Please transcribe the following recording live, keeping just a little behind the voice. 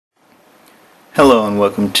Hello and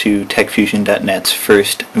welcome to TechFusion.net's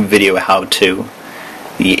first video how-to,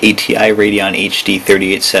 the ATI Radeon HD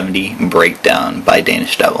 3870 breakdown by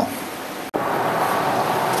Danish Devil.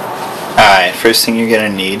 Alright, first thing you're going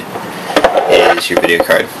to need is your video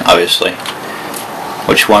card, obviously.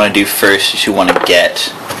 What you want to do first is you want to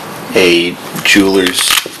get a jeweler's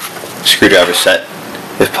screwdriver set,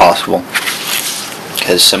 if possible,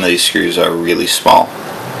 because some of these screws are really small.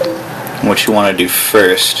 What you want to do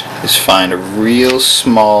first is find a real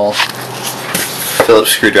small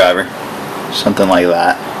Phillips screwdriver, something like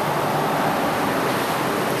that.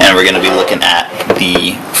 And we're going to be looking at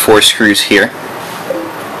the 4 screws here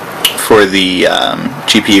for the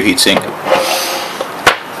GPU heatsink.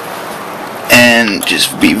 And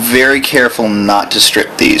just be very careful not to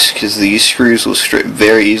strip these, because these screws will strip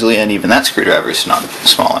very easily, and even that screwdriver is not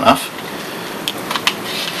small enough.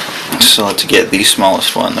 So let's get the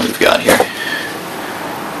smallest one that we've got here.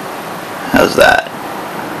 How's that?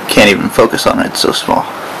 Can't even focus on it, it's so small.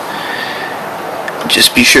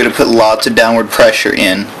 Just be sure to put lots of downward pressure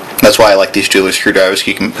in. That's why I like these jeweler screwdrivers.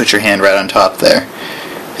 You can put your hand right on top there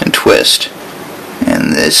and twist.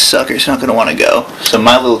 And this sucker's not going to want to go. So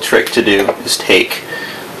my little trick to do is take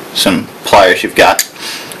some pliers you've got.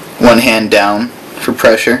 One hand down for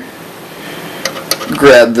pressure.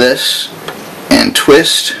 Grab this and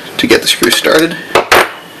twist to get the screw started,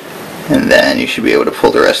 and then you should be able to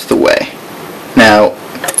pull the rest of the way. Now,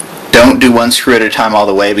 don't do one screw at a time all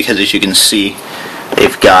the way, because as you can see,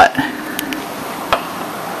 they've got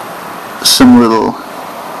some little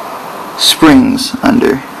springs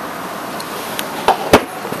under,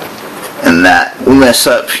 and that will mess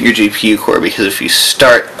up your GPU core, because if you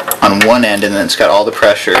start on one end and then it's got all the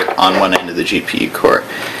pressure on one end of the GPU core,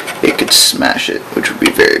 it could smash it, which would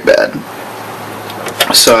be very bad.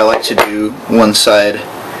 So I like to do one side,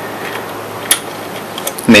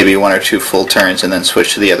 maybe 1 or 2 full turns, and then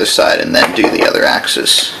switch to the other side and then do the other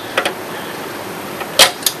axis.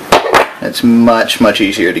 It's much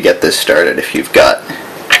easier to get this started if you've got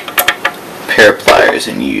a pair of pliers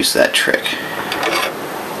and you use that trick,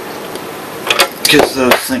 because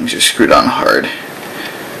those things are screwed on hard.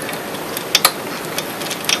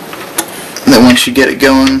 And then once you get it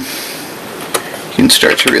going, you can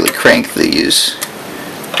start to really crank these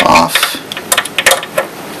off.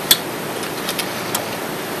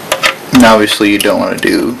 And obviously you don't want to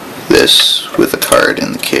do this with a card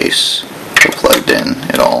in the case or plugged in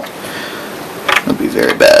at all. It'll be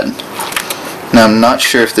very bad. Now I'm not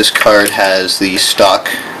sure if this card has the stock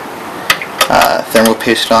thermal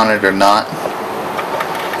paste on it or not,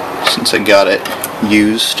 since I got it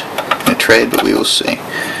used in a trade, but we will see.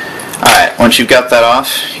 Alright, once you've got that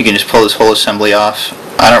off, you can just pull this whole assembly off.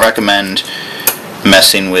 I don't recommend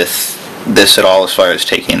messing with this at all as far as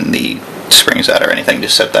taking the springs out or anything.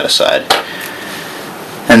 Just set that aside.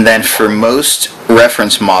 And then for most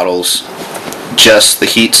reference models, just the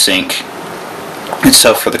heatsink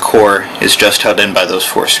itself for the core is just held in by those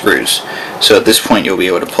 4 screws. So at this point you'll be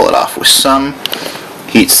able to pull it off. With some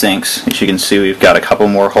heatsinks, as you can see, we've got a couple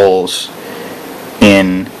more holes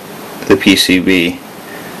in the PCB.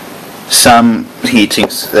 Some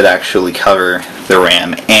heatsinks that actually cover the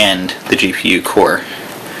RAM and the GPU core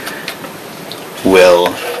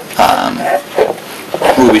will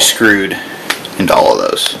be screwed into all of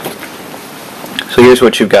those. So here's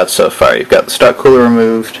what you've got so far. You've got the stock cooler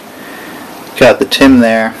removed, got the TIM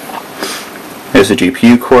there, there's the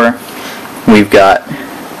GPU core, we've got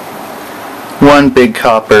one big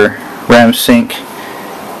copper RAM sink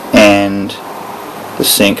and the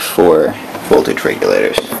sink for voltage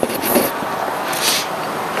regulators.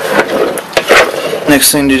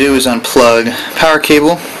 Next thing to do is unplug power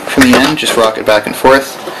cable from the end, just rock it back and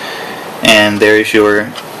forth, and there's your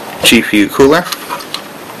GPU cooler.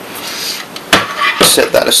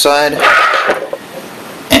 Set that aside,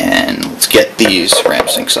 and let's get these RAM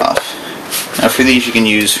sinks off. Now for these you can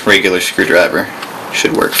use regular screwdriver,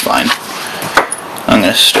 should work fine. I'm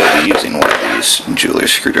going to still be using one of these jeweler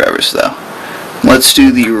screwdrivers though. Let's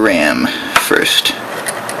do the RAM first.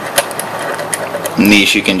 And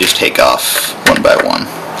these you can just take off one by one.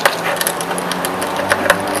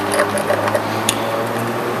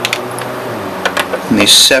 And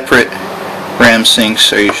these separate RAM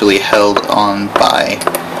sinks are usually held on by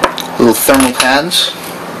little thermal pads.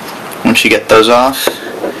 Once you get those off,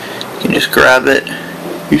 you can just grab it,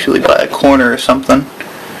 usually by a corner or something,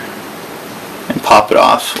 and pop it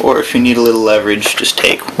off. Or if you need a little leverage, just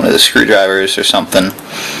take one of the screwdrivers or something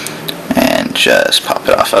and just pop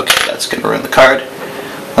it off. Okay, that's going to ruin the card.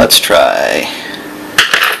 Let's try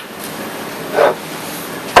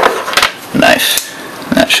knife.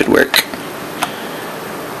 That should work.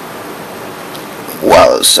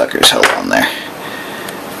 while those suckers held on there.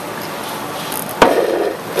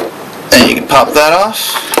 Then you can pop that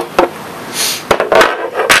off.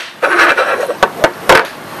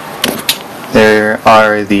 There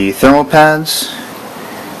are the thermal pads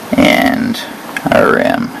and our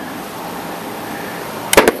RAM.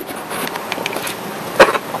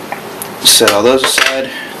 Set all those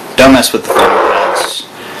aside. Don't mess with the thermal pads.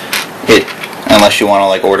 Unless you want to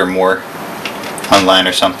like order more online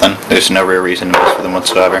or something. There's no real reason to mess with them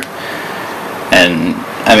whatsoever. And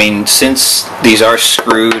I mean, since these are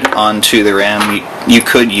screwed onto the RAM, you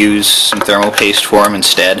could use some thermal paste for them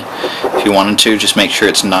instead if you wanted to. Just make sure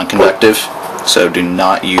it's non-conductive. So do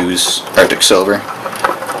not use Arctic Silver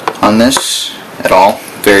on this at all.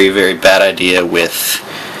 Very, very bad idea with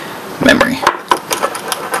memory.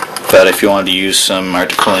 But if you wanted to use some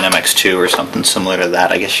Articuline MX2 or something similar to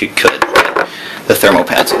that, I guess you could. But the thermal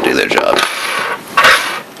pads will do their job.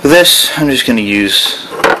 For this, I'm just going to use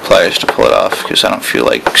pliers to pull it off because I don't feel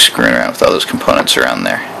like screwing around with all those components around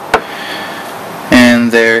there.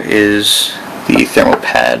 And there is the thermal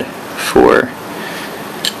pad for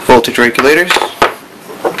voltage regulators.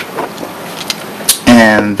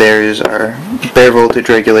 And there's our bare voltage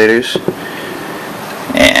regulators.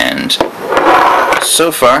 And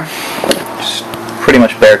so far, just pretty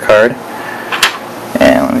much bare card.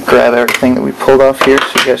 And let me grab everything that we pulled off here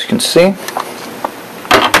so you guys can see.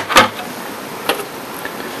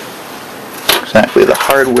 Exactly the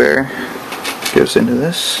hardware goes into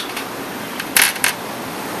this.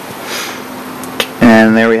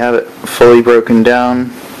 And there we have it, fully broken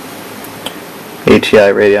down.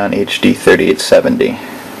 ATI Radeon HD 3870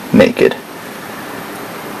 naked.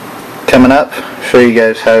 Coming up, show you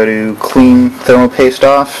guys how to clean thermal paste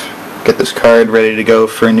off, get this card ready to go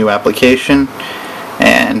for a new application,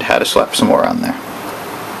 and how to slap some more on there.